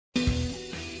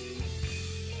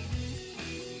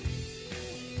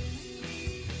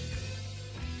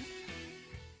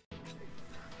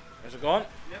How's it going?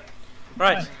 Yep.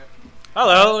 Right.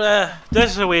 Hello.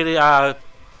 This is a wee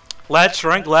Let's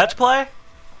Play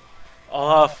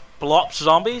of Blops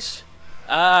Zombies.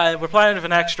 We're playing with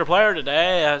an extra player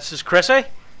today. This is Chrissy.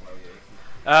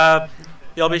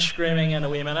 You'll be screaming in a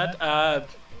wee minute.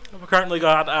 We've currently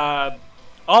got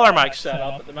all our mics set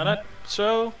up at the minute,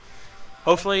 so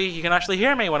hopefully you can actually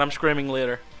hear me when I'm screaming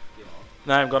later.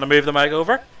 Now I'm going to move the mic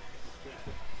over.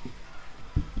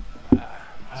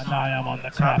 And I am on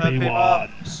the crappy one.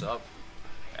 Sup?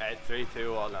 3,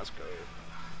 2, 1, let's go.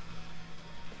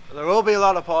 There will be a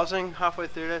lot of pausing halfway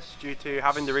through this due to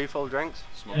having to refill drinks.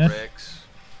 Smoke breaks.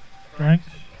 Drinks.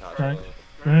 Alright,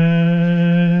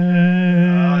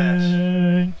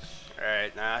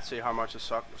 now let's see how much it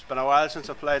sucked. It's been a while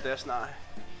since I played this now.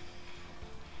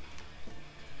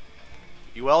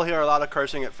 You will hear a lot of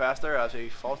cursing at Fester as he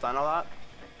falls down a lot.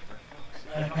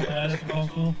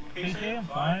 PC, I'm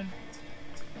fine.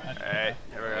 Alright,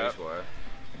 here we go.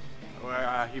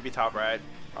 You be top right,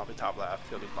 I'll be top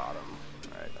left, you'll be bottom.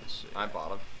 Alright, let's see. I'm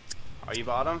bottom. Are you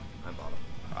bottom? I'm bottom.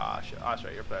 Ah, shit. That's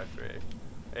right, you're player 3.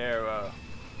 Here,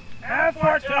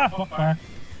 F14!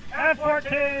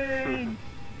 F14!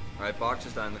 Alright, box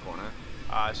is down in the corner.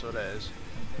 Ah, so it is.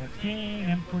 14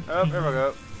 and 14. Oh, here we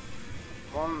go.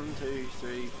 1, 2,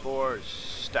 3, 4,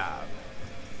 stab.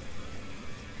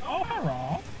 Oh,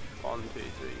 hurrah! 1, 2, 3,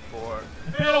 4.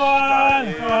 Stab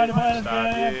you.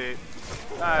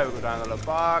 Now we go down the little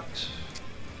box.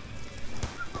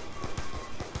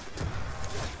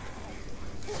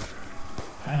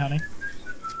 Hi, honey.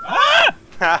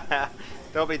 Ah!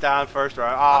 Don't be down first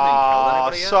round. I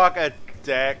Oh, suck a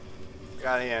dick.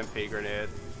 Got an EMP grenade.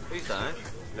 Who's down?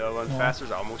 No one.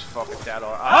 Fester's almost fucking dead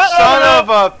on. Oh, son of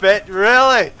a bitch!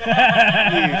 Really?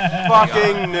 You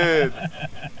fucking noob.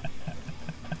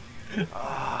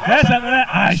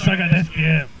 I suck at this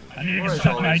game. I need to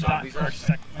suck my duck for a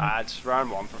second. It's round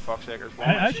 1 for fuck's sake.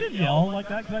 I should yell like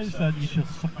that because I said you should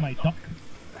suck my duck.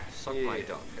 Suck my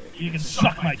duck. You can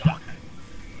suck my duck.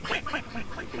 You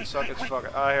can suck its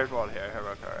fucking. Oh, here's one here. Here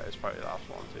we go. It's probably the last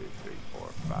 1, 2, 3, 4,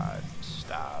 5.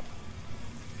 Stab.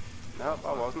 Nope,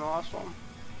 that wasn't the last one.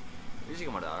 Who's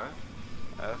come out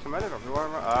of Come out of everywhere.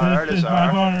 There it is.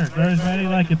 There's many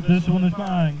like it. This one is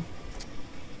mine.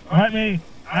 Alright, me.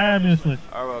 I am useless.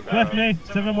 With me,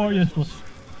 7 more useless.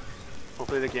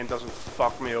 Hopefully the game doesn't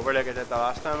fuck me over like it did the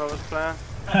last time I was playing.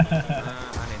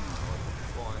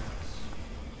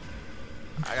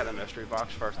 I got a mystery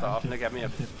box first off, and they get me a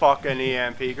fucking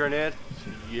EMP grenade.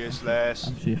 Useless.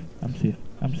 I'm safe.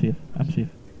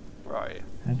 Where are you?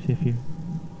 I'm safe here.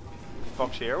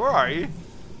 Fuck's here. Where are you?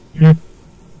 Here.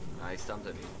 I stumped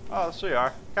at me. Oh, so you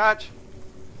are. Catch.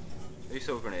 Are you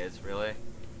so grenades, really?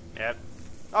 Yep.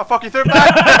 Oh, fuck, you threw it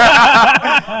back!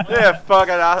 Yeah,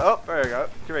 fucking ass. Oh, there you go.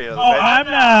 Come here, you little bitch. I'm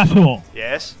an asshole.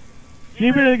 Yes.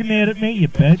 You really grenade at me, you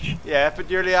bitch. Yeah, but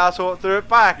you're the asshole that threw it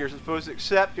back. You're supposed to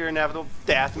accept your inevitable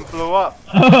death and blow up.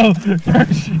 Oh,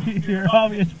 curse your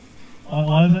obvious. What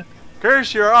was it?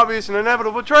 Curse your obvious and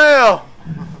inevitable betrayal!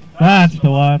 That's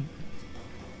the one.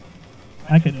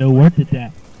 I can know where to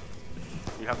death.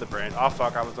 You have the brain. Oh,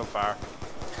 fuck, I was on fire.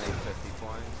 I need 50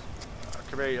 points.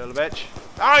 Come here, you little bitch.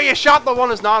 Oh, you shot the one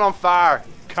that's not on fire.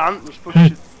 Cunt. You're supposed to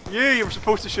shoot. You were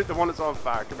supposed to shoot the one that's on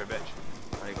fire. Come here, bitch.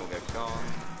 I need to go get gone.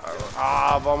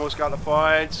 Ah, I've almost got the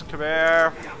points. Come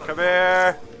here. Come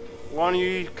here. One of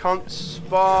you cunts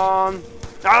spawn.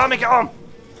 Ah, let me get him.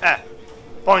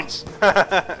 Points.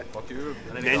 Fuck you.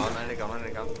 I need a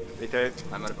gun. Me too.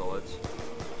 I'm out of bullets.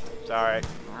 Sorry.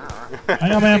 I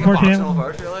know, man, 14.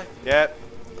 Really? Yep.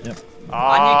 Yep.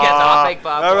 Ah, and you get that big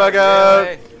bad there we go.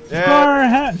 Really?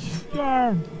 Yeah.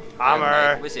 Scar.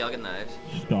 Hammer. We see, I'll get knives.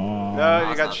 Star. No,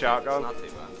 you got shotgun. It's not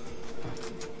too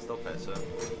bad. Still piss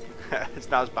It's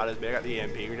not as bad as me. I got the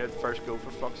EMP grenade first go,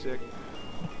 for fuck's sake.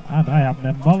 And I haven't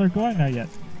even bothered going there yet.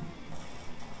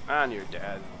 And you're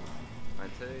dead. I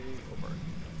take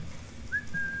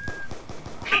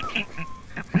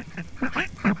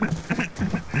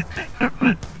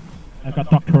I got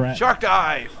Dr. Red. Shark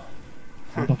dive!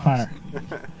 On fire.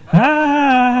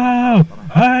 Ow!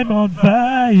 I'm on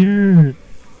fire!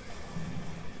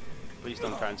 Please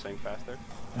don't try and sing faster.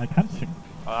 I can't sing.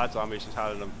 Oh, that zombie's just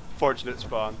had an unfortunate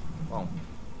spawn. Oh.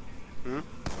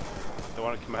 They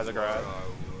want to come out of the garage.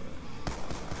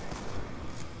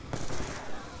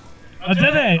 A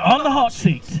today on the hot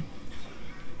seat.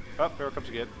 Oh, here it comes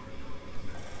again.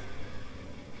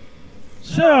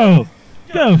 So,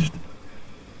 Ghost,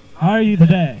 how are you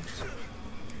today?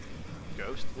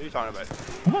 Ghost? What are you talking about?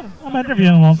 I'm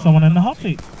interviewing someone in the hot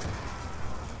seat.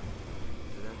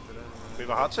 We have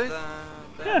a hot seat?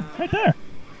 Yeah, right there.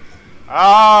 Oh,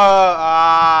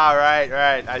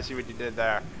 right. I see what you did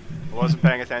there. I wasn't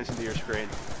paying attention to your screen.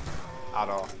 At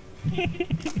all.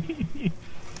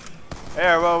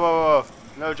 Here, whoa.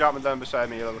 No dropping down beside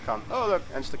me, you little cunt. Oh look,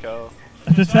 insta-kill.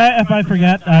 To say if I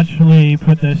forget to actually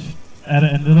put this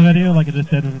edit into the video like I just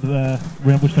did with the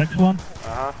Rainbow Six one.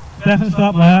 Uh-huh. Stefan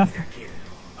top left,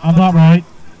 I'm top right,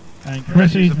 and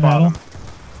Chrissy's the middle. bottom.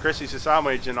 Chrissy's a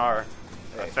sandwich in our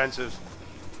offensive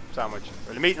sandwich.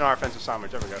 Or the meat in our offensive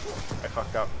sandwich, there we go. I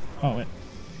fucked up. Oh wait.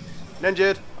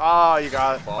 Ninja'd! Oh, you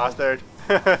got it, Ball. bastard.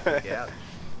 Yeah.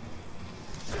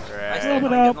 I Right. still Blow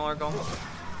it might up. get another gun.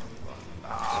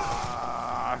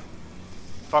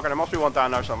 Fuck it, there must be one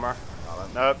down there somewhere.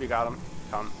 Nope, you got him.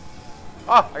 Come.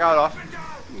 Oh, I got it off.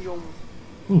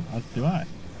 Ooh, as do I.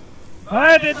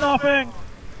 I did nothing!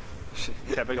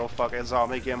 Typical fucking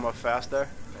zombie game with faster.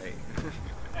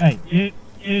 Hey. Hey,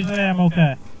 usually I'm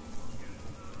okay.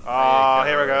 Oh,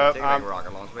 here we go. Take a big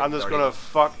rocket launcher, I'm just 30. gonna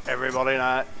fuck everybody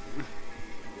now.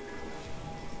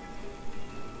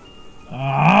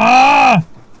 Ah!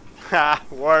 Ha!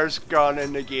 Worst gun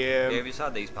in the Have game. you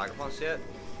had these packet punch yet?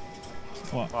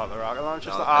 What, the rocket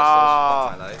launchers? No, Ah!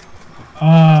 pistols, fuck my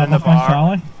life. In the My friend bar.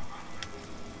 Sally.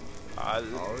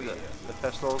 Oh, yeah. The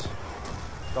pistols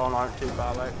don't aren't too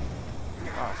bad, like.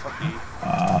 Oh, fuck you.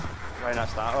 Why not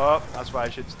stand? Oh, that's why I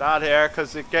should stand here,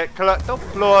 because it get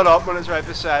don't blow it up when it's right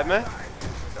beside me.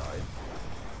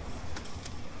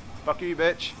 Fuck you,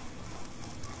 bitch.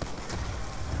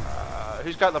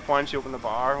 Who's got the points? You open the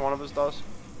bar. One of us does.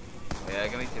 Yeah,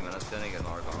 give me 2 minutes, then I get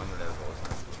another gun. We're there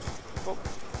close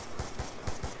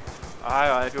now.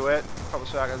 Aye, if you wait a couple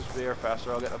seconds, be here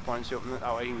faster, I'll get the points, you open it,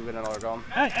 that way you can get another gun.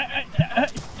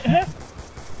 Hey.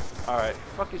 Alright,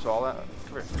 fuck you all then.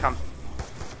 Come here, come.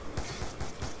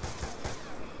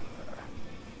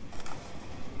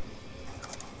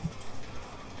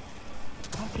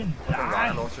 Fucking The rocket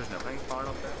die. launchers and everything firing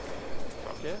up there.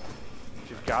 Fuck yeah. If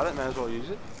you've got it, may as well use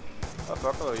it. Oh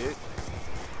fuck, hello you.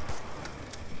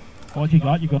 What you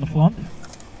got? You gonna flaunt?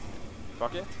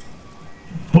 Fuck yeah.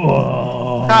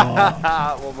 Oh.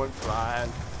 Hahaha, one went flying.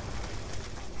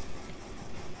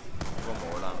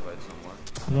 One more land about somewhere.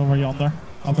 It's over yonder.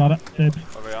 I've got it. Dibs.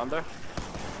 Over yonder.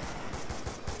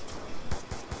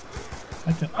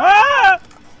 That's it. Ah!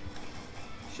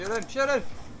 Shoot him! Shoot him!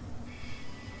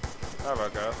 There we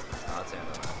go. Ah, that's the end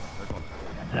of it. There's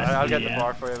one. I'll get the Yeah.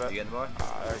 bar for you a You bit. get the bar?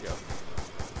 Ah, there we go.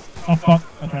 Oh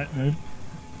fuck. That's right. Move.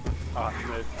 Ah,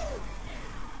 move.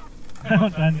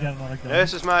 I'm trying to get another gun.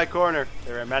 This is my corner.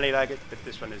 There are many like it, but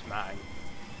this one is mine.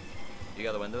 You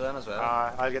got the window then as well?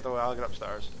 I'll get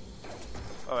upstairs.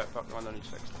 Oh wait, fuck, the window needs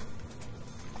fixed.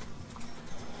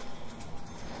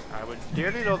 I would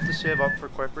dearly love to save up for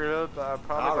quick reload, but I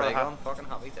probably Ah, gonna ray have. gun. Fucking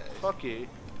happy days. Fuck you.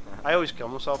 I always kill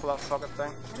myself with that fucking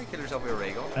thing. How do you kill yourself with a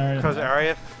ray gun? There Because you go.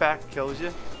 area effect kills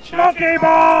you. Monkey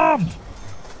bombs!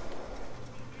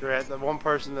 Right, the one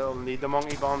person that'll need the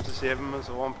monkey bombs to save him is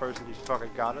the one person who's fucking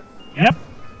got it. Yep.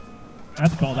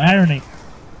 That's called irony.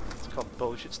 It's called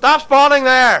bullshit. Stop spawning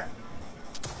there!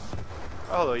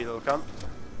 Oh, hello, you little cunt.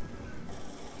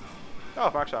 Oh,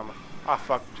 max ammo. Ah,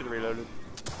 fuck, should have reloaded.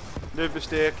 Noob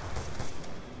mistake.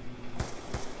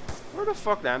 Where the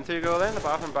fuck them two go then? The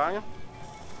bathroom banging?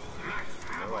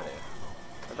 No idea.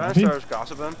 They're downstairs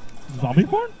gossiping. Zombie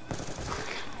porn?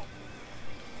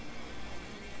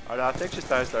 Oh, that thick's just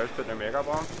downstairs putting their makeup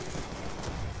on.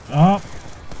 Oh,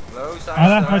 Hello, I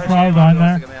left my trial down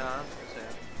there. Give me a hand.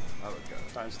 Oh, we go.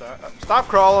 Downstairs. Stop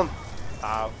crawling!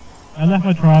 Ow. I left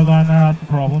my trial down there, that's the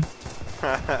problem.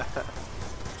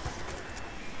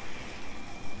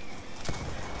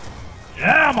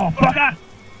 Yeah, motherfucker!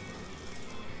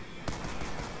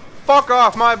 Fuck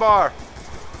off my bar!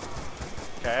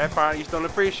 Okay, apparently you don't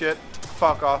appreciate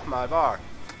fuck off my bar.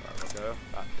 There we go.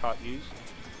 That taught yous.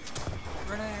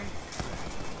 Grenade.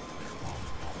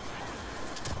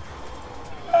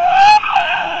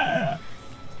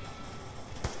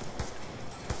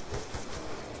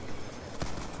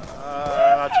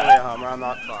 That's only a hammer, I'm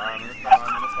not. Fire, I'm in the fire,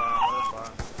 I'm in the fire, I'm in the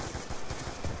fire.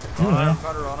 Ooh, Run yeah. out,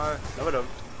 gotta run out. No, I don't.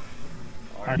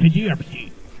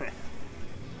 RPG.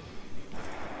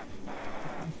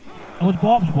 It was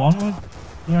Bob's one, was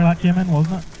where that came in,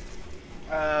 wasn't it?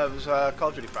 It was Call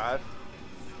of Duty 5.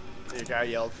 The guy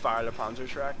yelled fire the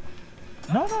Panzerschreck.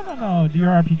 No. Do your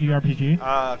RPG.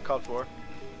 Call 4.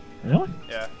 Really?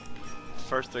 Yeah.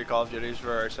 First 3 Call of Duties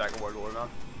were Second World War, man.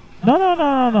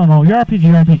 No. Your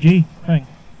RPG thing.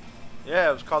 Yeah,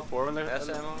 it was Call 4 when they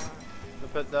SMR.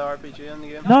 put the RPG in the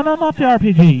game. No, not the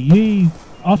RPG.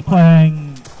 Us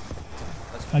playing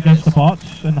against the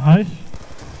bots in the house.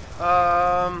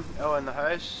 Oh, in the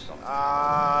house.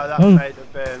 That Oh. might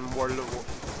have been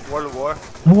World of War.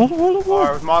 It wasn't World of War.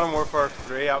 Or it was Modern Warfare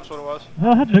 3, that's what it was.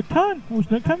 No, it had Nuketown. It was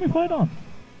Nuketown we played on.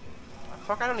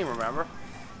 Fuck, I don't even remember.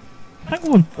 I think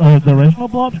it was the original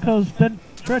Blobs, because it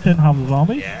didn't have the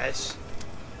zombies. Yes.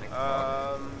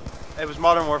 It was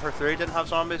Modern Warfare 3, didn't have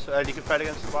zombies, you could fight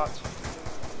against the bots.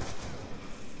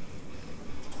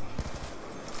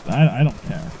 I don't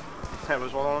care. It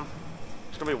was one of them.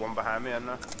 There's gonna be one behind me, isn't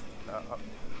there?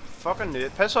 Fucking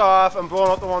nude. Piss off, I'm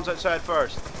blowing up the ones outside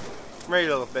first. Come here, you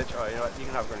little bitch. Oh, you know what, you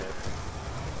can have a grenade.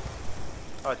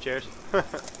 Oh, cheers.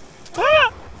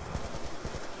 Ah!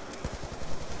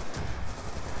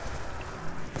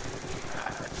 I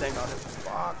think I'll hit the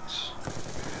box.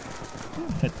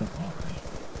 Hit the box.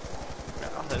 Yeah,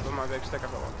 I'll hit it with my big stick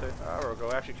if I want to. There we go,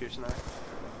 execution there.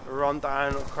 Run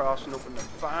down across and open the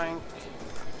bank.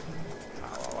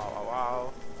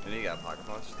 Wow. You need to get a pocket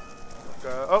punch.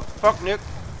 Oh, fuck, nuke.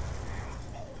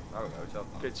 There we go, jump.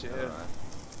 Good shit.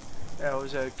 That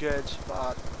was a good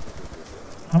spot.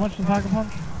 How much is the pocket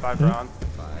punch? 5 grand.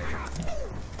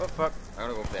 5. Oh, fuck. I'm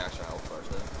gonna go for the extra health first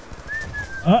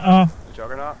then. The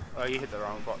Juggernaut? Oh, you hit the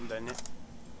wrong button, didn't you?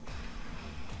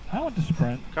 I want to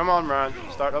sprint. Come on, man.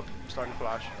 Start up. Starting to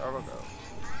flash. There we go.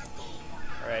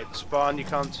 Alright, spawn, you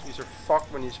can't. These are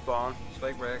fucked when you spawn.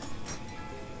 Spike break.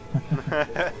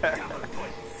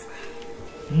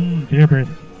 Dear breath.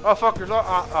 Oh, fuck, there's no.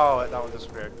 Oh, that one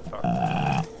disappeared. Fuck. Give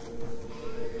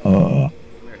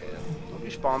me your head. Don't you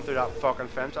spawn through that fucking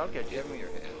fence, I'll get you. Give me your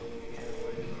head.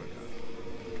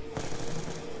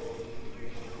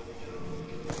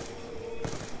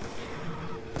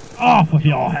 Off with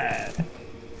your head.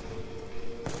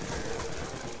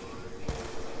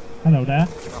 Hello there.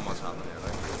 Not much happening here,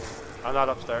 like. I'm not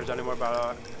upstairs anymore, by the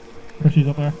way. Chrissy's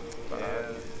up there. Yeah.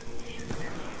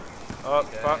 Oh,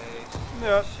 Okay. fuck.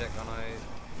 Yeah. Check on out.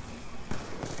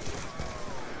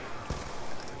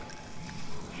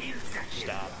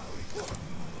 Stop.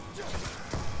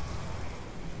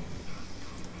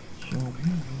 Show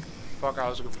me. Fuck, I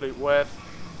was a complete whiff.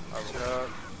 That was good.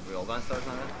 We all downstairs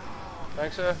now then?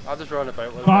 Thanks, sir. I'll just run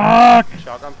about with Fuck! a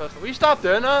shotgun pistol. Will you stop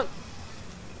doing that?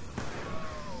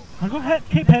 I'm gonna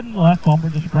keep heading the left bumper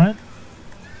to sprint.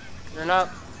 You're not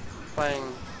playing.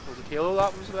 Was it Halo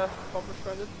that was the left bumper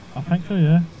sprinted? I think so,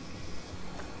 yeah.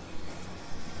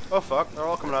 Oh fuck, they're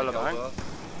all coming out of the bank.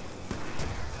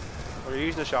 When you're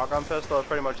using a shotgun pistol, it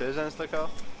pretty much is insta kill.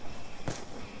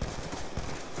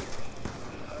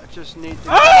 I just need to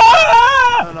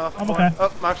get enough I'm point- okay.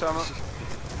 Oh, max ammo.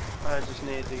 I just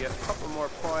need to get a couple more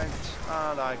points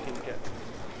and I can get.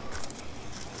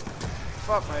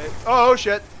 Fuck me. Oh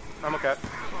shit! I'm okay.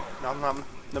 Nothing happened.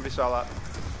 Nobody saw that.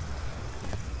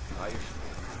 Ah, you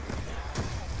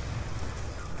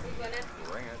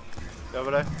ring it.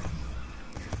 Nobody.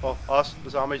 Well, us, the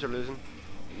zombies are losing.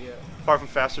 Yeah. Apart from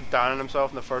Fester downing himself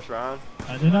in the first round.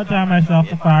 I did not down myself,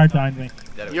 the fire downed me.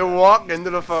 You walked into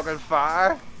the fucking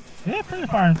fire. Yeah, pretty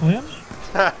fire and flames.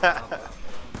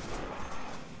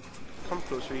 Come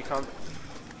closer, you can't.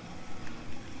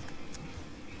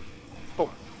 Boom.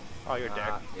 Oh, you're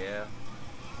dead. Yeah.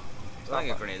 I think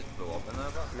your grenades blew up in there,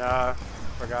 but. Nah,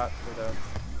 forgot. We're dead.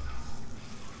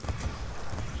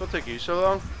 So it took you so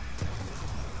long?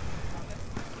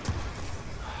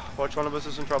 Which one of us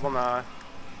is in trouble now?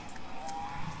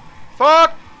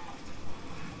 Fuck!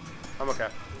 I'm okay.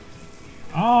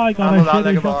 Oh, I got Handle that a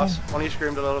like a shitty boss. shotgun. Only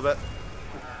screamed a little bit.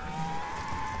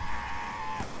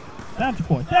 Dance,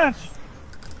 boy, dance!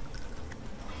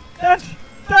 Dance!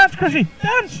 Dance, Chrissy!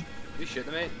 Dance! You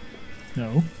shooting me?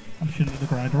 No, I'm shooting at the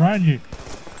ground around you.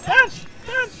 Dance!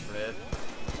 Dance! Red.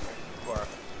 Where?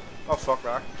 Oh, fuck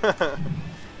that.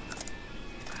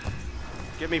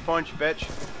 Give me points, you bitch.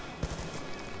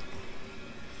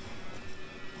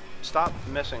 Stop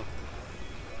missing.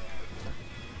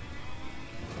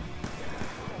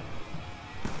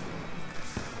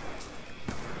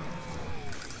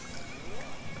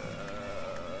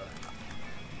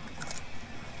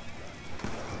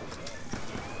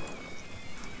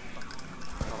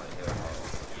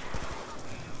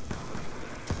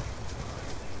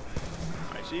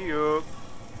 I see you.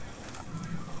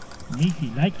 Sneaky,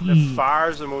 The likey.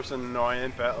 fire's the most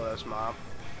annoying bit of this map.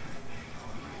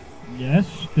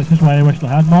 Yes, this is why I wish they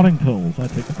had modding tools. I'd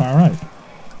take the fire out.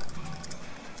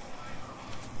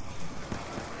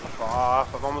 Fuck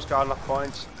off, I've almost got enough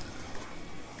points.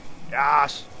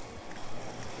 Yes!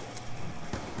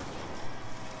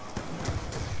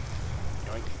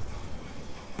 Yoink.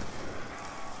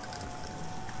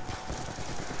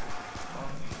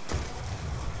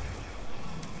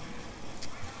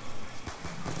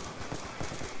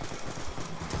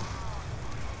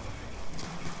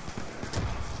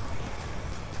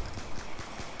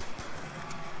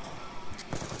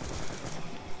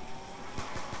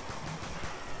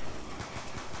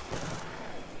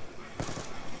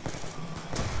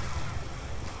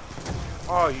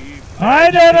 Oh, you. I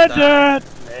didn't do it!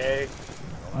 Hey.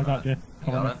 I got you.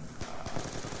 Come Got on. it.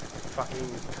 Fucking.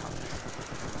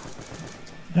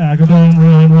 Yeah, I go down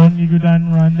round one, you go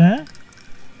down round there.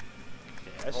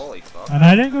 Yes. Holy fuck. And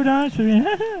I didn't go down, so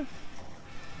yeah.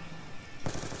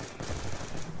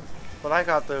 Well, I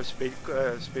got the speed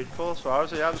pull, so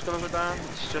obviously I was gonna go down.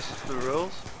 It's just the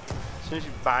rules. As soon as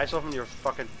you buy something, you're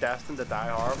fucking destined to die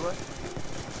horribly.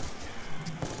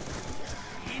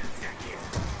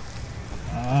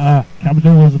 Ah,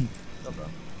 capitalism. Stop that.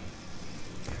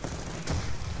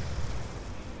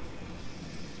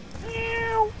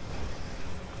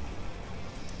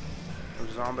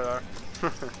 There's a zombie there.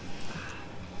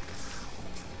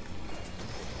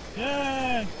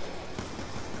 Yay!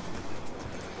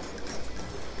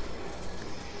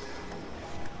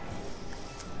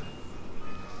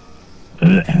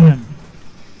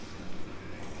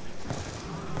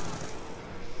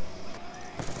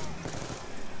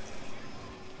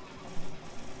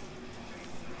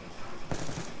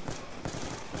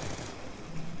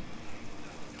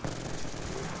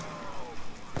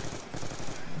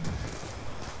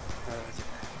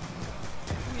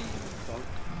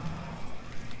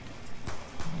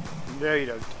 No, you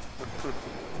don't.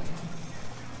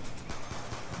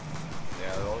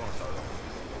 Yeah, they're all gonna start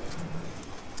off.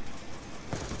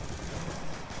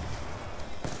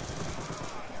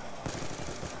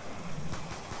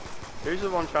 Who's the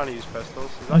one trying to use pistols?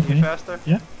 Is that Okay. you, Fester?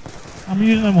 Yeah. I'm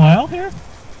using them wild here.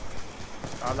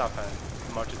 I'm not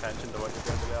paying much attention to what you're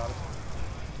doing, to be honest.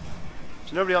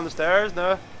 Is nobody on the stairs?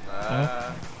 No?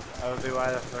 That would be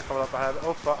why they're coming up ahead.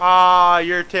 Oh, fuck. Ah,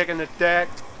 you're taking the deck.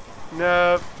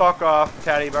 No, fuck off,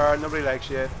 teddy bear. Nobody likes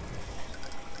you.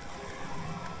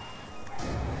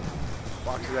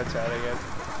 Box it outside again.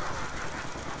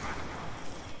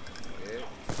 Okay.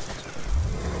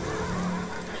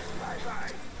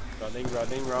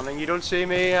 Running. You don't see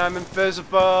me. I'm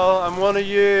invisible. I'm one of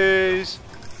yous.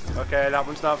 Okay, that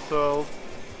one's not full.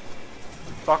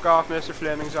 Fuck off, Mr.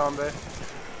 Flaming Zombie.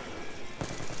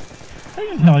 I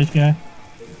can tell this guy.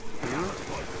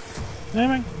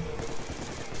 Flaming.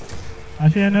 I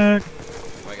see a nuke.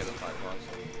 Might get the 5 points.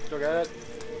 Go get it.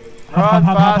 Hop, Run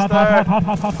hop, hop, hop, faster. hop,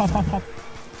 hop, hop, hop, hop, hop.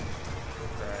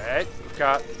 Right, we've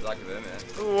got Like a boom, yeah.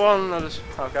 one of the,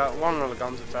 I've got one of the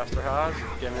guns that Fester has.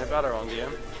 Give me a better one,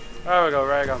 game. There we go,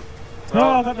 ray gun. We're Oh, I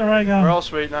all, got the ray we're gun. all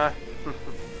sweet now. Why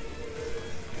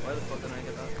the fuck didn't I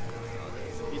get that?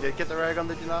 Oh, You did get the ray gun,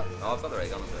 did you not? oh, I've got the ray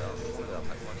gun as well. Maybe I'll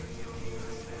pack one.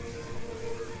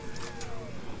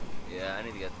 Yeah, I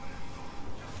need to get.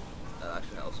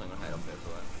 Actually, no, so I'm gonna hide up there for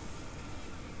that.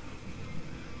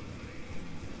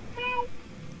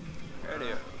 Here it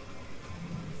is.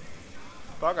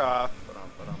 Fuck off.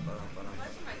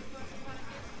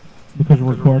 Because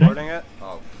we're recording. It.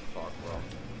 Oh, fuck, bro.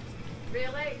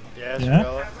 Really? Yes, Yeah.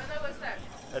 really. When was that?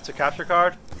 It's a capture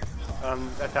card.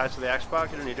 Attached to the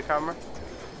Xbox. You don't need a camera.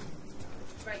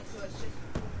 Right, so it's just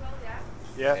well,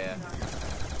 yeah. Yeah. Yeah.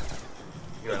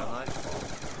 You're in on that?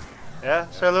 Yeah.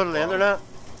 Say hello to the internet.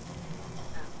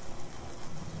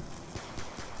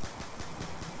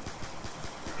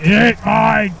 Eat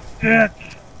my dick!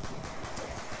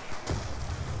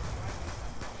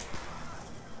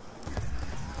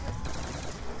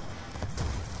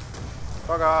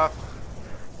 Fuck off.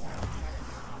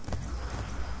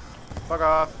 Fuck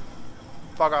off.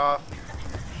 Fuck off.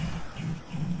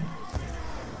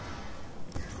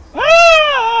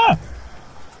 Ah!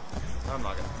 I'm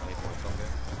not getting any points on there.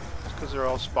 It's because they're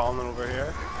all spawning over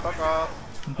here. Fuck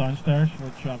off. I'm downstairs,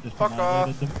 which I've just Fuck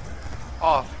annihilated off. them.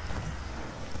 Off.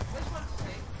 Which one's the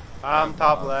same? I'm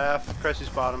top left. Chrissy's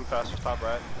bottom. Fester's top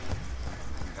right.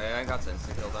 Hey, I got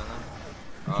instant kill down there.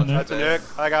 That's a nuke. That's a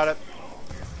nuke. I got it.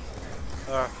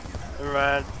 Never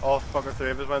mind. All fucking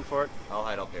three of us went for it. I'll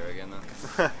hide up here again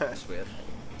then. Sweet.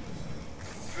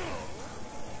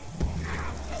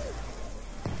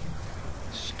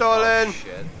 Stolen. Oh,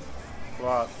 shit.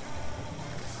 What?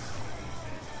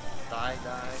 Die.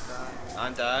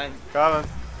 I'm dying. Coming.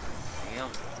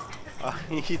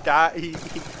 Damn. He died. He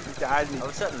died. And I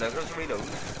was sitting there, I was reloading.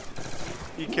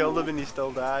 he killed him and he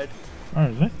still died. Where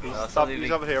is it?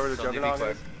 He's up here with the juggernaut. I'll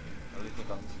leave my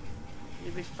guns.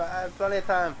 You'll be fine. Plenty of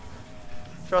time.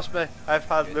 Trust me. I've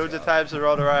had Good loads of job. times to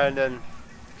run around and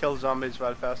kill zombies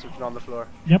while Fester's been on the floor.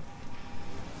 Yep.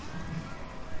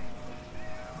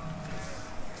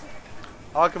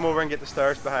 I'll come over and get the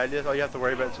stairs behind you. All you have to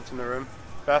worry about is what's in the room.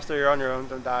 Fester, you're on your own.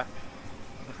 Don't die.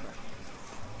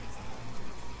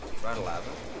 Round 11.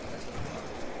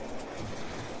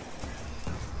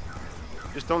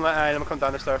 Just don't let any of them come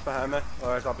down the stairs behind me,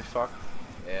 or else I'll be fucked.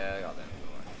 Yeah, I got that.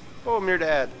 Oh, I'm near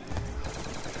dead.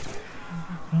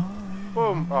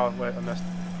 Boom. Oh, wait, I missed.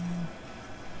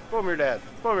 Boom, you're dead.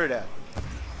 Boom, you're dead.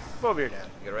 Boom, you're dead.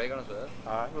 You got a ray gun as well?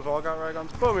 Alright, we've all got ray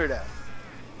guns. Boom, you're dead.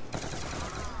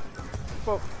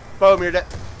 Boom. Boom, you're dead.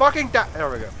 Fucking dead. There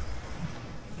we go.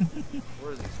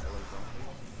 Where is he?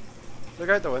 Look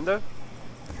out the window.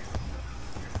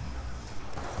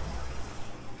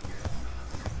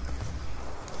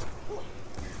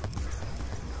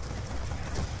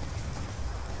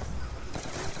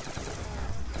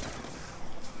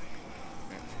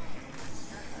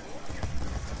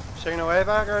 Singing away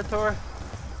back, Artur?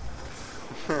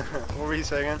 What were you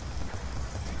singing?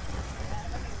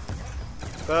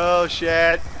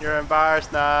 Bullshit, you're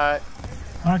embarrassed now.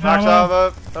 Max Max ammo.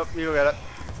 ammo. Oh, you go get it.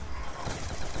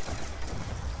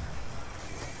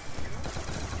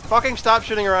 Fucking stop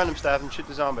shooting around him, Steph, and shoot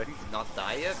the zombie. He's not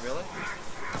die yet, really?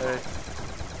 Hey.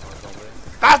 Oh, zombie.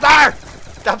 Faster!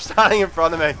 Stop standing in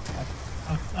front of me.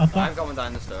 I thought I'm coming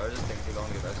down the stairs, just think too long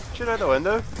to get this. Shoot out the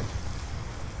window.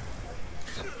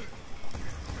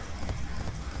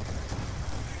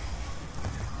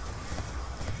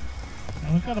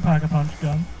 we've got a pack of punch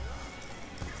gun.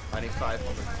 I need 500.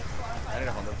 I need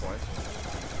 100 points.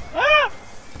 Ah!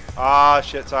 Ah,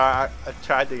 shit, sorry. I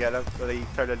tried to get him, but he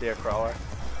turned into a crawler.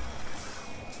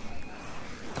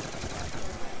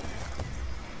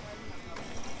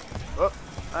 Oh,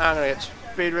 I'm gonna get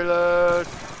speed reload.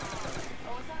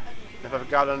 If I've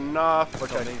got enough,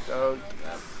 which I don't.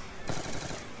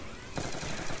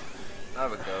 There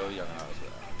we go, young house.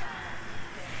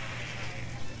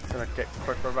 Gonna get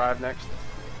quick revive next.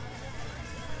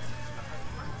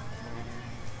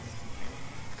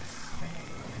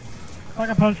 Pack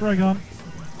of punch ray gun.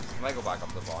 I might go back up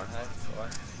to the barn, hey? So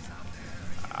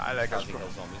I like Can't kill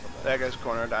zombies up I like his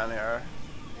corner down there.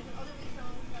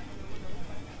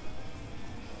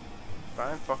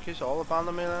 Fine, fuck you, all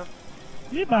abandon me now.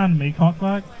 You banned me,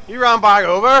 cockbag. You ran back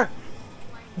over? I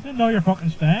didn't know your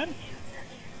fucking stand.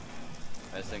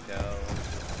 I think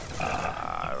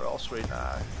Ah, we're all sweet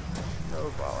now.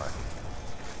 No bother.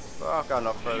 Well, I've got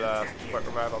enough for the quick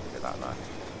revive, I'll get that now.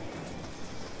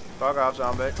 Fuck off,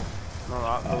 zombie. None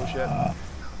of that bullshit.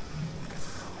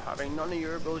 Having none of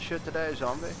your bullshit today,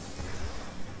 zombie.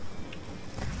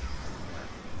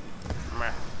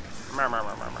 Meh. Meh, meh, meh,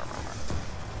 meh, meh, meh.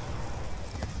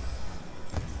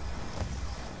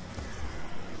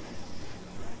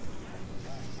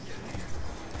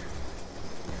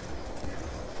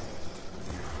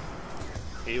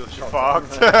 He was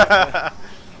fucked.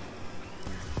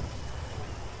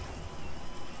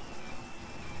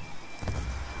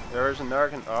 There is an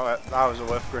American. Oh, that was a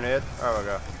whiff grenade. There we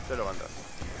go. To the window.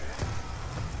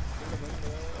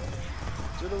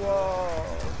 To the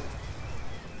wall.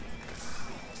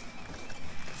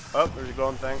 Oh, there's a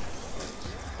glowing thing.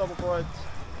 Double points.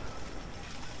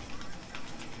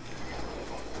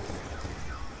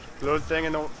 Glowing thing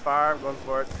in the fire. I'm going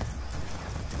for it.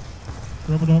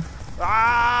 Rub it up.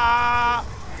 Ah!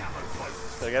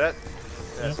 Did I get it?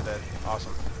 Yes, Yep. I did.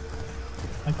 Awesome.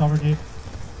 I covered you.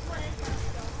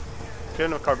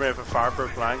 Couldn't have covered me with a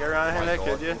fireproof blanket or anything, like,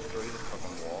 could you? Through the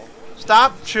fucking wall.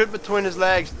 Stop shooting between his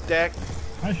legs, dick.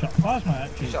 I shot plasma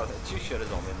at You you. shot a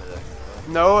zombie in the dick.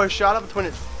 No, I shot it between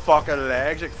its fucking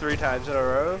legs like 3 times in a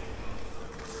row.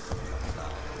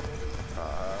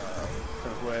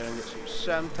 Gonna go ahead and get some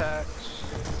Semtex.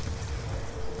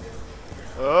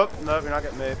 Oh, no, you're not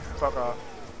getting me. Fuck off.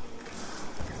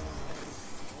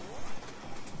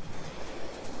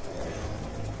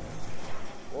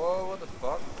 Whoa, what the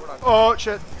fuck? Where'd I go? Oh,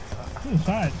 shit. To the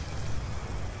side.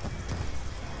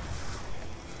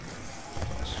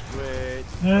 Sweet.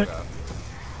 Nick. Okay.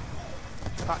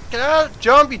 Ah, get out!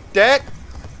 Jump, you dick!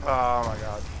 Oh my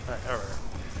god. Alright, there we go.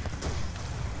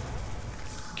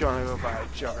 Gonna go buy a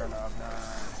Juggernaut now.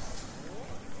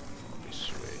 That'll be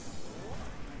sweet.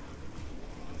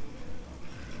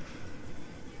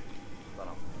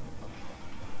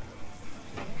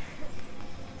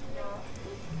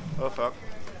 Oh fuck.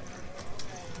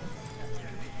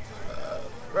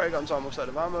 Ray gun's almost out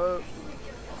of ammo.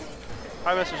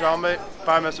 Hi, Mr. Zombie.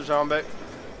 Bye, Mr. Zombie.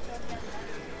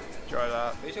 Enjoy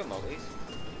that. Who's got monkeys?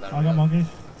 I got monkeys.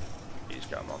 He's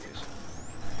got monkeys.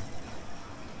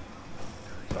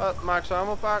 Is that max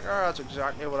ammo pack? Oh, that's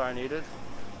exactly what I needed.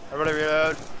 Everybody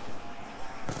reload.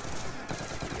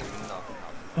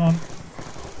 Done.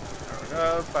 There we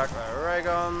go. Back my ray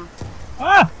gun.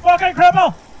 Ah! Fucking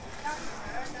cripple!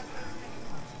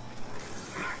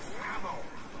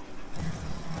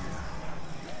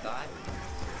 Die.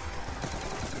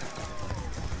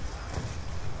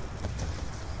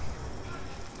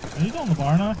 Are you on the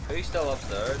bar now? Who's still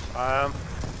upstairs? I am.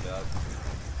 God.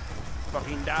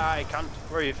 Fucking die, cunt.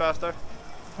 Where are you, faster?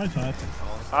 Right side.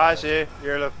 I see.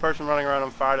 You're the person running around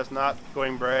on fire that's not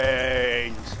going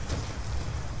brains.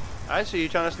 I see you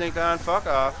trying to sneak down. Fuck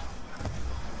off.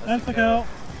 That's the kill.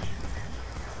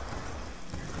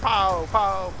 Pow,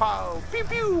 pow, pow. Pew,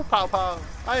 pew, pow, pow.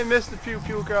 I missed the pew,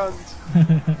 pew guns.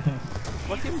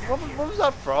 What was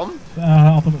that from?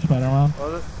 Ultimate Spider-Man.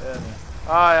 Was it? Yeah.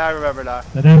 Ah, yeah, I remember that.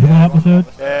 The Deadpool episode.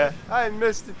 Yeah, I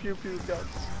missed the pew, pew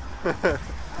guns.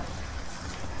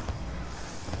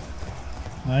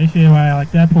 I see why I like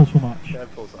Deadpool so much.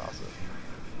 Deadpool's awesome.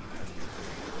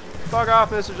 Fuck off,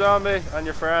 Mr. Zombie, and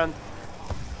your friend.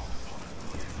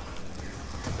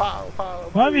 Pow, pow.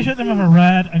 Why have you shot them with a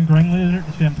red and green laser at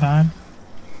the same time?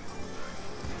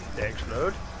 They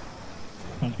explode.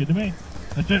 Sounds good to me.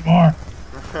 Let's do it more.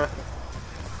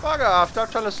 Fuck off,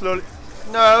 stop trying to slowly.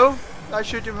 No! I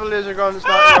shoot you with a laser gun, it's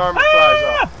not your arm, it flies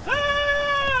off.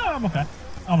 I'm okay.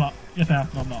 I'm not. Yes, I am.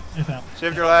 No, I'm not. Yes, I am.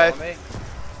 Saved your life.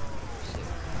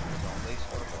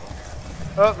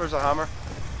 Oh, there's a hammer.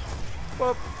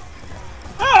 Whoop.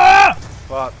 Ah!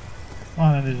 What?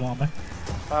 Oh, then there's a zombie.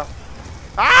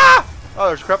 Ah! Oh,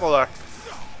 there's a cripple there.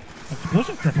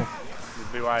 Explosive cripple.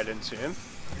 Would be why I didn't see him.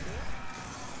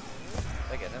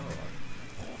 I get him.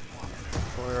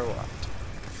 Where what?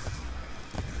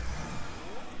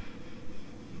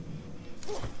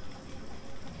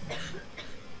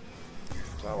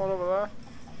 Is that one over there?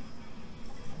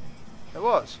 It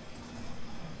was.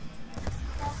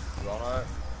 Run out.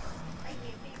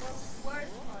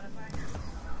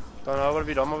 Don't know, what have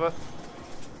you done with it?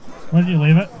 Where did you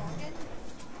leave it?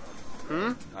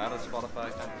 Hmm? I had a Spotify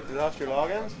account. You lost your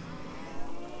logins?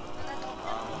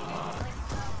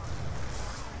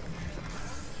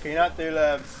 Can you not do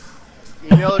the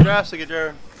email address to get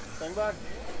your thing back?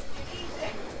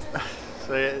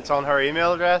 So it's on her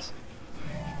email address?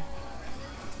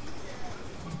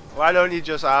 Why don't you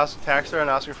just text her and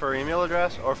ask her for her email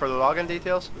address or for the login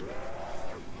details?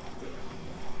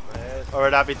 Or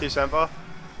would that be too simple? It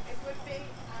would be,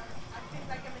 I feel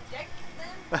like I'm a dick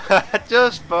then.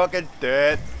 Just fucking do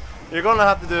it. You're gonna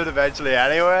have to do it eventually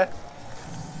anyway.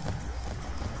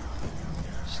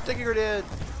 Sticky grenade.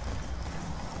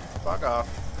 Fuck off.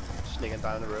 Sneaking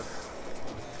down the roof.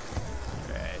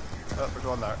 Okay. Oh, there's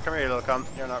one there. Come here, you little cunt.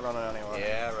 You're not running anywhere.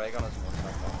 Yeah, Ray gun is one.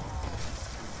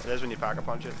 It is when you pack a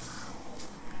punch it.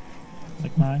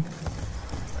 Like mine.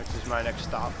 Which is my next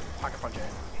stop. Pack a punch it.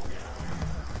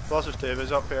 Plus there's two of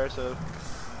us up here, so...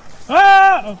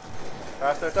 Ah! Oh,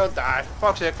 Faster, don't die.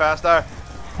 Fuck's sake, faster.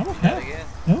 I'm Dead okay. again.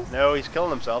 No? No, he's killing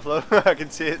himself though. I can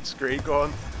see it screen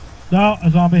going. No, a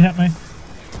zombie hit me.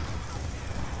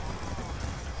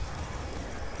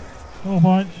 No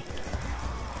points.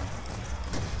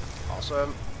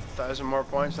 Awesome. 1,000 more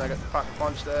points and I get to pack a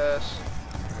punch this.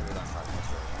 Maybe that crack was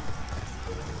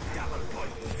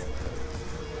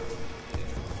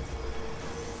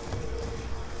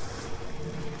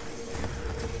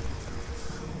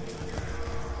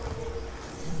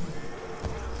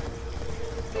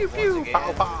Pew Once pew, again.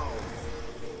 pow pow.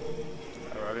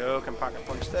 There we go, can pack a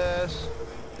punch this.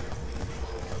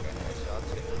 okay, nice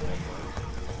shots, get the big ones.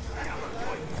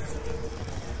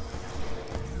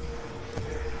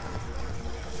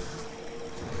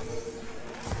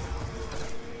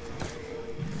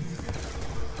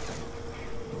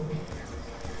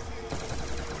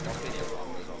 Must be near the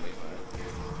wrong zombies, man.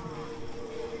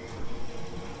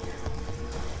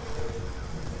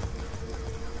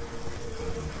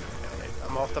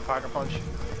 I'm off to pack a punch.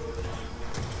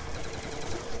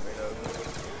 Reload.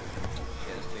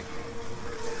 Shit is too.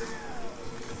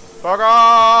 Fuck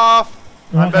off!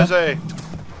 You're I'm welcome. busy.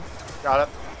 Got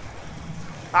it.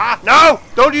 Ah, no!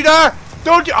 Don't you dare!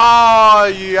 Don't you! Oh,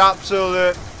 you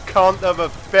absolute cunt of a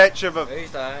bitch of a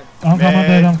Who's down? I'm coming,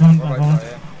 Man. dude. I'm coming. What I'm about coming.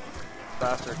 Talia?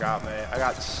 bastard got me. I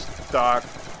got stuck.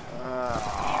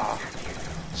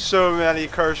 So many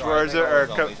curse words that are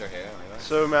Zombies are here anyway.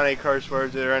 so many curse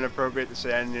words that are inappropriate to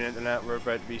say on the internet. We're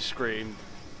about to be screamed.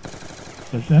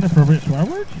 There's inappropriate swear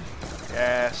words?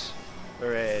 Yes,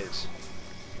 there is.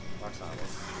 What's that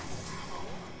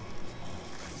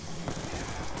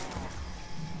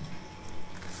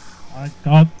one? I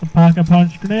got the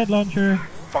Pack-a-Punch grenade launcher.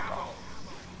 Fuck off.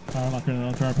 Oh, not grenade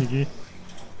launcher, RPG.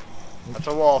 That's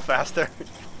a wall faster.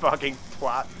 Fucking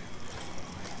twat.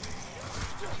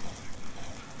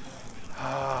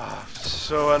 Ah,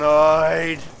 so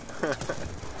annoyed.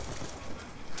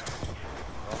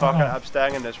 Fuck it, I'm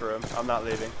staying in this room. I'm not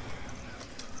leaving.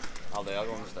 I'll go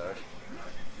on the stairs.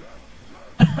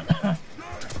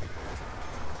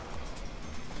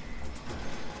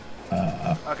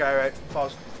 Okay, right.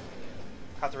 Pause.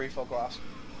 Have to refill glass.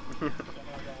 Get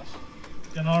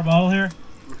another bottle here.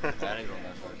 I need to run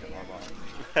downstairs, get more bottom.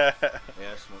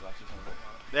 Yeah, smoke actually sounds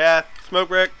like Yeah, smoke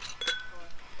break.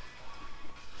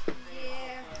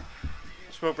 Yeah.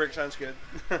 Smoke break sounds good.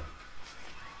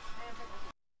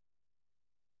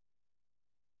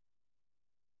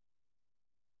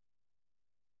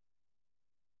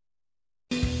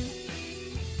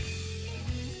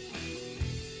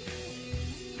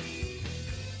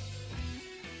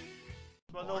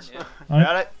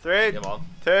 Ready? 3, Yeah, Bob.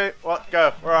 2, 1,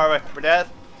 go. Where are we? We're dead?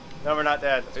 No, we're not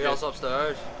dead. That's Who good. else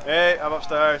upstairs? Hey, I'm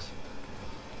upstairs.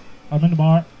 I'm in the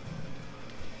bar.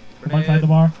 I'm outside the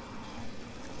bar.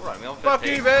 Alright, me on 15. Fuck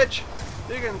you, bitch!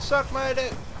 You can suck my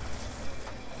dick.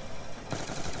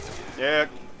 Yeah.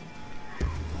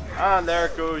 And there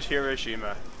goes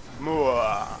Hiroshima.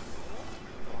 Mwah.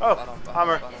 Oh,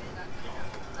 hammer.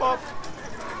 Pop.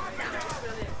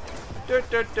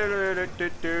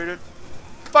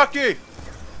 Fuck you!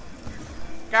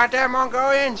 Goddamn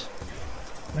Mongolians!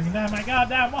 Bringing down my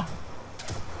goddamn wall.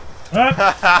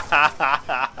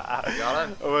 I Got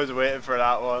it? was waiting for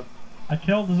that one. I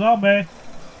killed the zombie.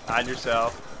 And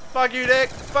yourself. Fuck you, Dick!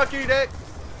 Fuck you, Dick!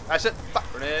 I said,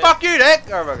 Grenade. fuck you, Dick!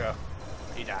 There we go.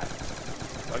 He died.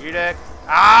 Fuck you, Dick.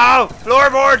 Ow!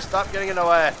 Floorboard! Stop getting in the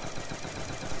way.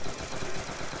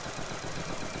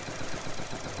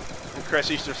 And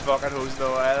Chrissy's just fucking hosing the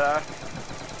way there.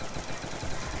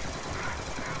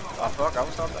 Oh fuck, I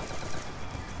was something.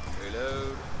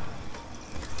 Reload.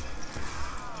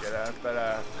 Get a bit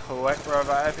of quick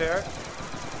revive here.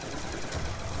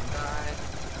 Die.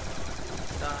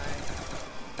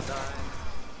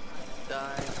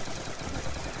 Die.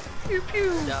 Pew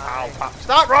pew. Die. Ow, pop.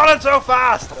 Stop running so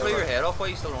fast! I'll blow your head off while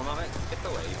you still run on it. Get the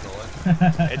way, you blow it.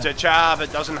 It's a chav,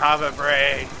 it doesn't have a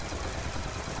brain.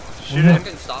 Shoot I'm it.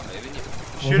 getting stop moving you.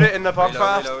 Shoot it in the pump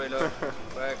Reload, fast. reload.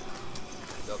 Quick.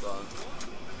 Job done.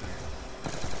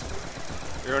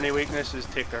 Your only weakness is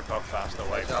take their puck fast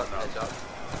away Headshot, from them. headshot.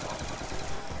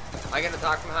 I get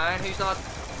attacked from behind. Who's not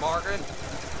marking?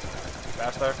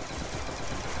 Faster.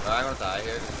 I'm gonna die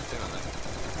here. There's 2 minutes.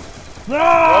 Go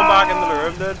back into the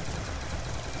room, dude.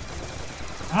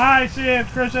 I see it,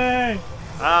 Chrissy.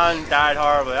 And died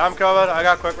horribly. I'm covered. I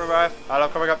got quick revive. I'm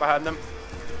coming up behind them.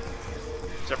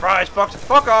 Surprise, fucks.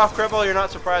 Fuck off, Cripple. You're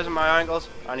not surprising my ankles.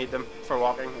 I need them for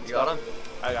walking. And You got stuff. him?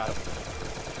 I got him.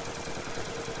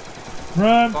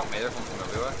 Run. Fuck me, they're coming from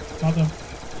everywhere. Got them.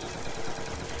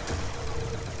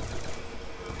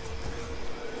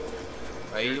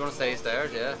 Right, you wanna stay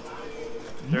stairs? Yeah.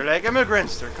 They're like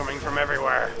immigrants. They're coming from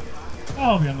everywhere.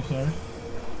 I'll be on the stairs.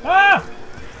 Ah!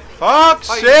 Fuck's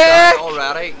Oh, you died sake!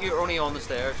 already? You're only on the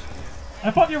stairs.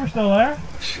 I thought you were still there.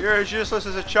 You're as useless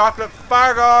as a chocolate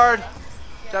fire guard.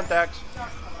 Semtex.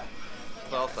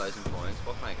 12,000 points.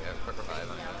 What can I get? Quick revive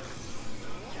anyway.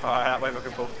 Alright, that way we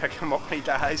can both pick him up when he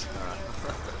dies.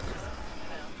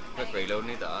 Quick reload,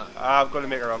 need that. I'm going to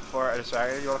make a run for it in a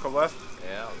second. You want to come with?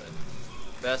 Yeah, I'll do.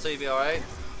 Bessie, you be alright?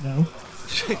 No.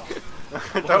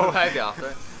 What Don't. revive you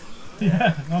after?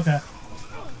 Yeah. Okay.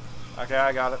 Okay,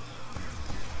 I got it.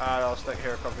 And I'll stick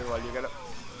here, company, while you get it.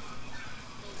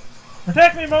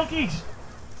 Protect me, monkeys.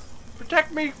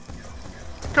 Protect me,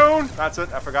 Cone! That's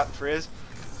it, I forgot the phrase.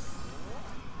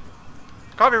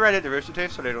 Copyright at the Rooster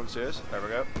Teeth so they don't sue us. There we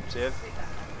go. Save.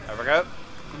 There we go.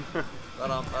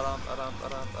 Ba-dum, ba-dum, ba-dum,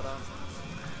 ba-dum, ba-dum.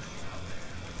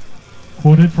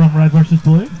 Quoted from Red vs.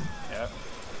 Blue. Yeah.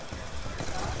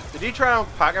 Did you try and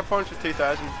pack a punch with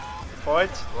 2,000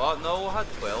 points? What? No, I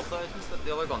had 12,000, but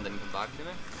the other gun didn't come back to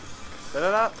me. Did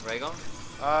it not? Ray gun?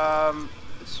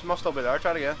 It must still be there.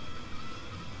 Try it again.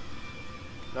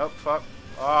 Nope, fuck.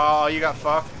 Oh, you got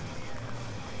fucked.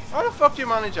 How the fuck do you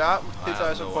manage that with I have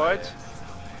 2,000 no points? idea.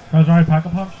 I was already pack a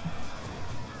punch.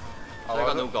 Oh, I got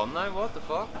was no it? gun now, what the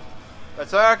fuck?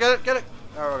 It's there, get it, get it.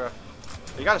 There we go.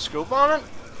 You got a scope on it?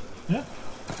 Yeah.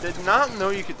 Did not know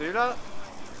you could do that.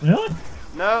 Really?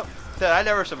 No. Did I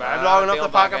never survived long enough deal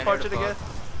to pack back a in punch here it to again?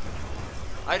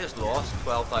 I just lost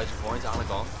 12,000 points and a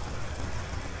gun.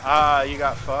 Ah, you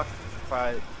got fucked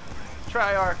by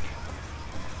Treyarch.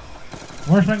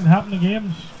 Worst thing to happen to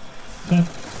games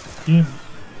since games.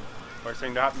 Worst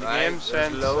thing to happen to Right, games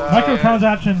there's since loads.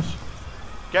 Microtransactions.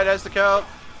 get us the kill.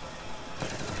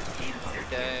 Your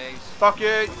days. Fuck you,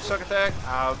 you suck a dick.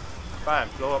 Ow. Bam,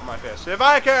 blow up my face. If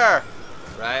I care!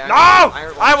 Right, No!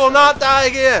 heard one I will star. not die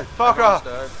again! Fuck I heard one off!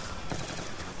 star.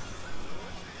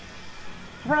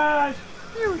 Surprise!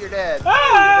 Phew, you're dead.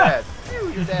 Ah! Phew,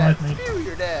 you're Just dead. surprised me. Phew,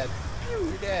 you're dead. Phew,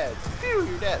 you're dead. Phew,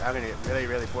 you're dead. I'm gonna get really,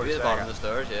 really bored Be of at the bottom of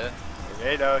saying the stairs, yeah. it.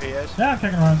 Okay, no, he is. Yeah, I'm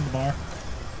kicking around in the bar.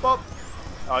 Bop.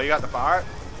 Oh, you got the bar?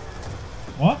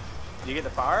 What? You get the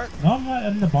bar? No, I'm not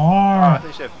in the Oh, I bar. thought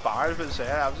you said bar, I was about to say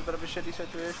that was a bit of a shitty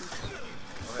situation.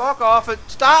 Fuck off it.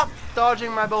 Stop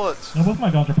dodging my bullets. No, both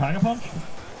my guns are Pack-a-Punch.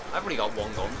 I've only got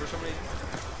one gun for some reason.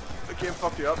 The game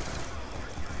fucked you up.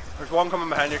 There's one coming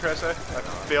behind you, Chrissy. I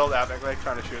failed epically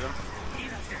trying to shoot him.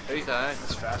 Who's down?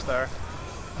 It's fast there.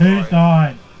 Who's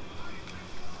dying?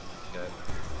 Good.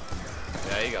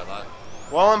 Yeah, you got that.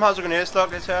 One of them has a grenade stuck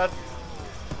in his head.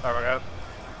 There we go.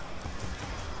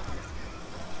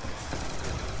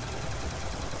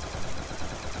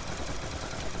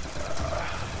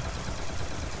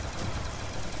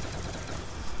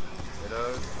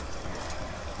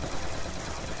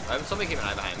 Somebody keep an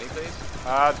eye behind me, please.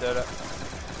 I did it.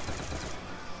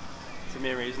 It's the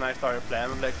main reason I started playing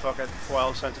with like fucking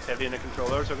 12 sensitivity in the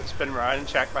controller so I could spin around and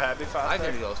check behind me faster. I've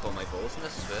nearly lost all my bullets in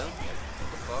this as well.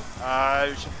 What the fuck?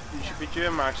 You should be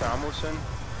doing max ammo soon. Is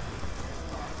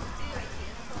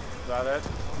that it?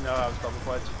 No, that was double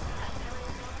points.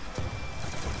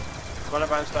 Gonna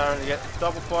bounce down and get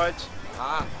double points.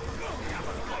 Ah.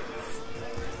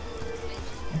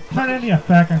 Turn into a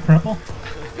fucking cripple.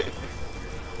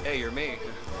 Hey, you're me.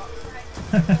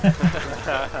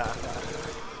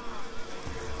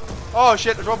 Oh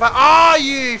shit, there's one back. Oh,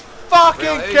 you fucking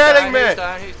Who's kidding down? me! Who's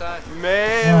down? Who's down?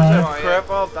 Me was a Oh, yeah.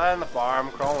 cripple down the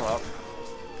farm crawling up.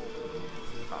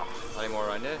 Any more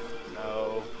around you?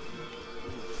 No.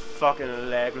 Fucking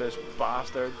legless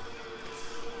bastard.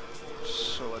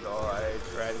 So annoyed.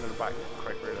 Right, I'm gonna back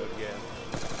quick reload again.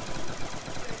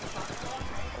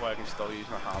 Oh, I can still use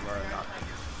my hammer and not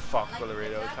fuck with the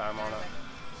reload time on it.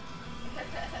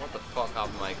 What the fuck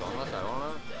happened to my gun? I don't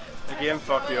know. The game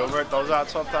fucked you over, it does that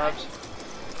sometimes.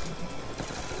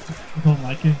 I don't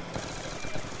like you.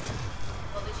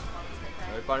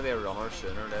 There's bound to be a runner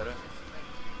sooner or later.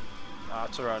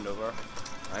 That's a round over.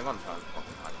 I'm gonna try and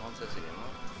fucking pack on this again, man.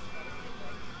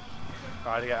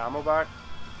 Alright, to get ammo back,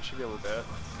 you should be able to do it.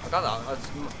 I got that.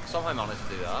 I somehow managed to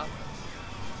do that.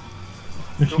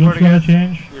 Your Go for scope's it gonna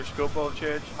again. change. Your scope will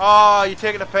change. Oh, you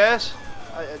taking a piss?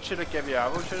 It should have given you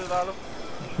ammo, should have that.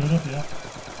 Should have, yeah.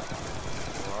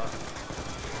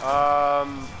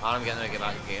 And I'm getting to get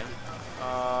back again.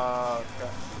 Okay.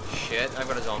 Shit, I've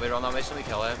got a zombie run on me, so let me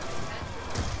kill him.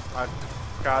 I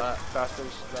got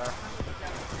bastards there.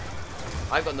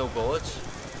 I've got no bullets.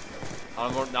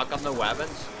 And I've not got no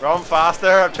weapons. Run faster,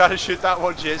 I'm trying to shoot that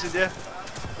one chasing you.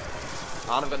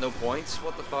 And I've got no points.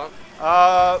 What the fuck?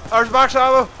 There's max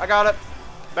ammo, I got it.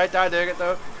 Might die doing it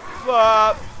though.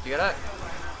 What? Did you get it?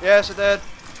 Yes, I did.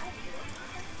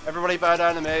 Everybody bow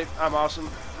down to me, I'm awesome.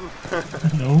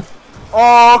 No.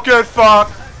 Oh, good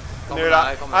fuck. Come Knew on,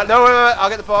 that. come on. No, wait, I'll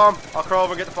get the bomb. I'll crawl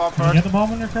over and get the bomb Can you first. get the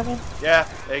bomb when you're crippled? Yeah,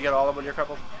 you get all of them when you're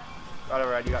crippled. Right,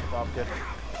 alright, you got the bomb, good.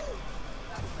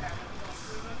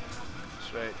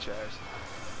 Sweet, cheers.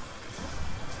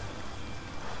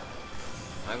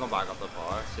 I'm going back up the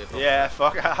bar. See if Yeah,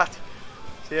 fuck that.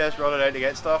 See us running out to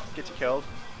get stuff, get you killed.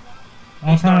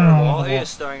 I'll He's try staring it at a on wall. the He wall. is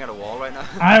staring at a wall right now.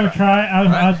 I would try. I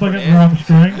Right, was looking at the yeah. wrong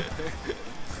string.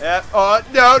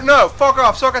 Yeah, no, fuck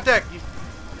off, suck a dick. You,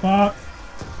 Fuck.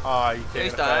 oh, you Who's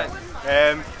taking a dying? piss.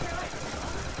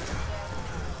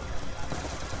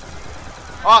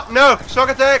 Oh, no, suck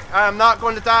a dick. I am not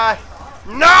going to die.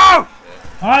 No!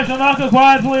 I shall not go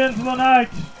quietly into the night.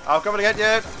 I'm coming to get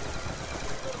you.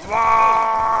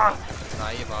 Wah! Nah,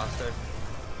 you bastard.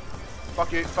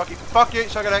 Fuck you, fuck you, fuck you,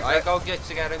 suck a dick. Alright, go get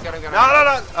him, get him, get him. No.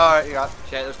 Alright, you got it.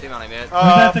 Shit, there's too many, mate. Is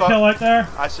that the Fuck. kill out there?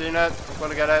 I seen it. I'm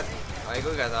gonna get it. Alright,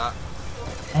 go get that.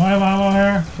 I don't have ammo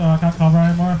here, so I can't cover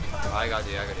anymore. I got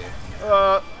you, I got you.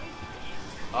 Uh,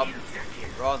 Up.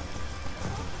 Run.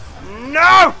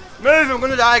 no! Move, I'm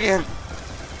gonna die again.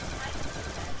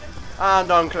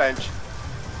 And unclench.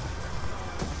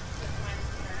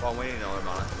 Well, we need another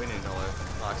man. We need another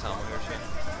max ammo here, shit.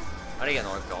 I need to get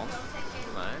another gun.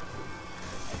 Man.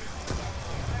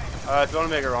 If you wanna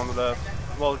make a run with the...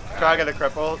 Well, try to get a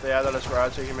cripple, the other is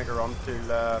right, so you can make a run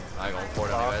to I'm going for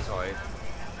it anyways, alright.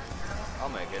 I'll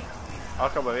make it. I'll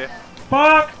come with you.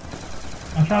 Fuck!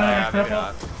 I'm trying Yeah, to maybe get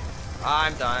not.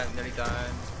 I'm dying, nearly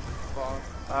dying. Fuck.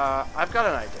 I've got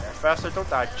an idea. Fester, don't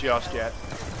die just yet.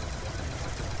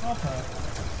 crippled. Okay.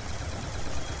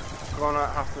 Gonna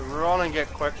have to run and get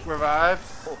quick revive.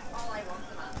 All I want is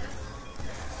an answer.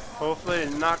 Hopefully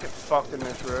not get fucked in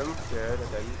this room. Good, I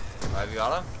didn't. Have you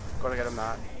got him? Gotta get him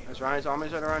that. Is there any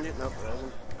zombies out around you? Nope, there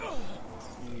isn't.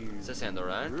 Is this end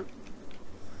around?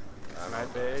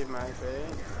 Might be, might be.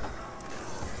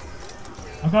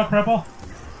 I've got cripple.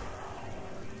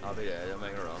 I'll be there, don't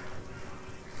make a run.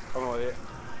 Come on with you.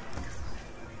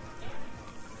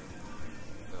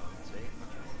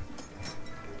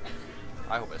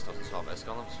 I hope this doesn't stop this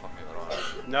gun, I'm just fucking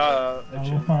with it. No, I it will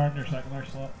shouldn't. fire in your secondary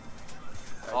slot.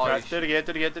 Oh, Try- you do it again,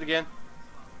 do it again, do it again.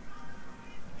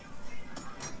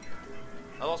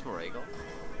 I lost my rifle.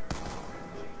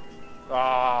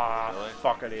 Ah, Really?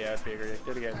 fuck it, yeah, Bakery.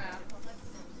 Do it again.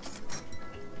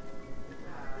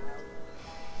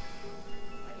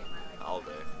 I'll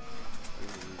do.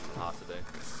 Have to do.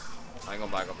 I ain't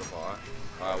going back up the bar.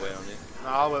 Alright, wait on you. Nah,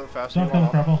 I'll wait fast. Don't kill the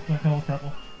cripple. Don't kill the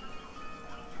cripple.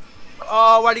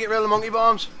 Oh, why'd you get rid of the monkey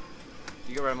bombs?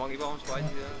 You get rid of monkey bombs? Why'd you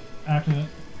do that? Accident.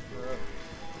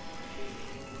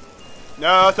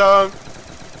 No, don't.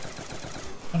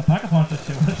 Gonna pack a punch this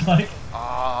shit, what it's like.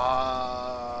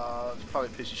 Ah, it's probably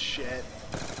a piece of shit.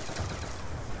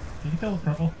 Did you kill the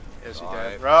cripple? Yes, he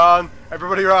Alright. did. Run!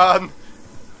 Everybody run!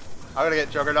 I'm gonna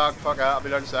get Juggernaut. Fuck out. I'll be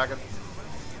there in a second.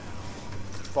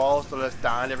 Balls to this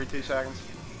down every 2 seconds.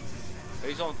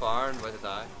 Who's on fire and about to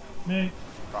die? Me.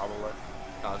 Probably.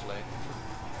 Casually.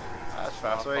 That's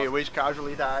fast. Oh, So fuck. which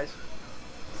casually dies?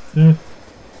 Dude.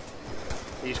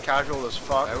 He's casual as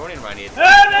fuck. Everyone in around 8. It is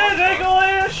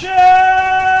Ignition!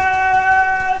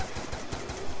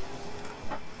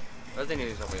 I think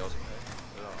there's somebody else.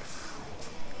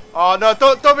 Oh no!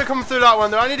 Don't be coming through that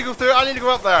one. There. I need to go through. I need to go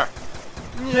up there.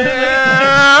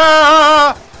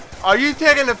 Yeah! Are you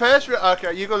taking the piss?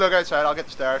 Okay, you go look outside. I'll get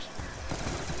the stairs.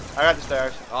 I got the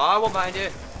stairs. Oh, I won't mind you.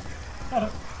 Got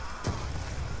it.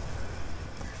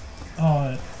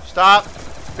 Oh, Stop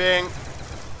being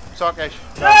suckish.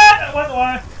 it went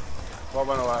away. What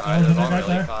went away? Alright, they're was it going right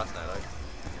really there? fast now, like.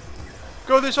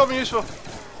 Go do something useful.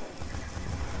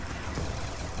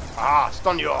 Ah,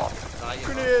 stun you all. Die, you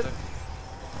Grenade. monster.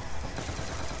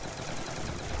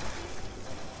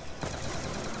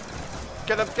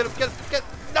 Get up, get up, get up, get.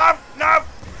 No, no,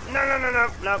 no, no, no, no,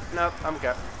 no, no. I'm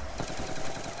okay.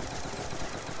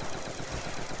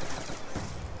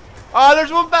 Oh,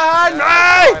 there's one behind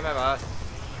Sorry, me. my bad.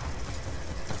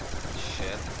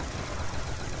 Shit.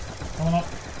 Coming up.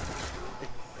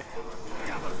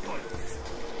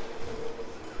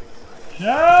 Shit!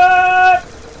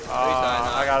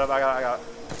 I got it, I got it, I got it.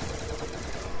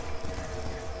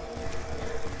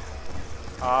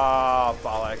 Ah,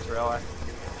 bollocks, really?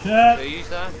 Do Shit! you use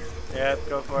that? Yeah,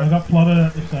 go for I it. got flooded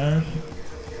at the stairs.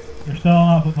 You're still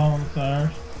not put on the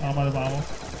stairs. I'm out of ammo.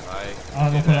 Right.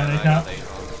 I'll go Do put that, on I a got cap. these ones.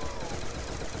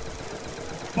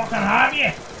 Fucking have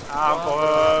you! I'm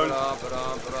boned.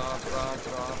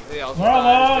 Who else We're all will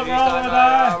on, die? we're all gonna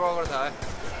die. We're all gonna die.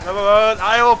 Number one,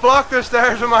 I will block the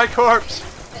stairs with my corpse.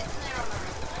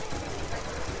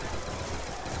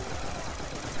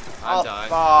 I'm dying.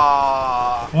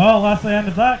 Fuck. Well, that's the end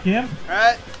of that game.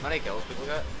 Right, How many kills people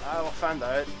get? I will find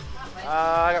out.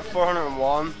 I got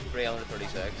 401.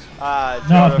 336. No,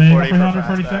 it's me. 240 for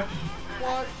 346. fast.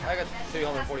 What? I got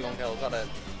 241 kills. That it.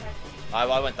 I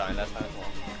went down last time as well.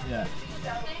 Yeah.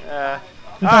 Yeah.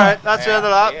 Good Alright, that's the end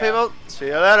of that, Yeah. people. See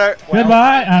you later.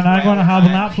 Goodbye, and I'm going to have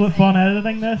an absolute fun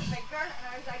editing this.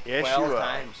 Yes, you 12 will.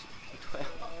 times.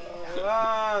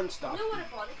 And stop. You know what a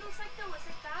body looks like though? It's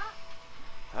like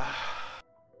that.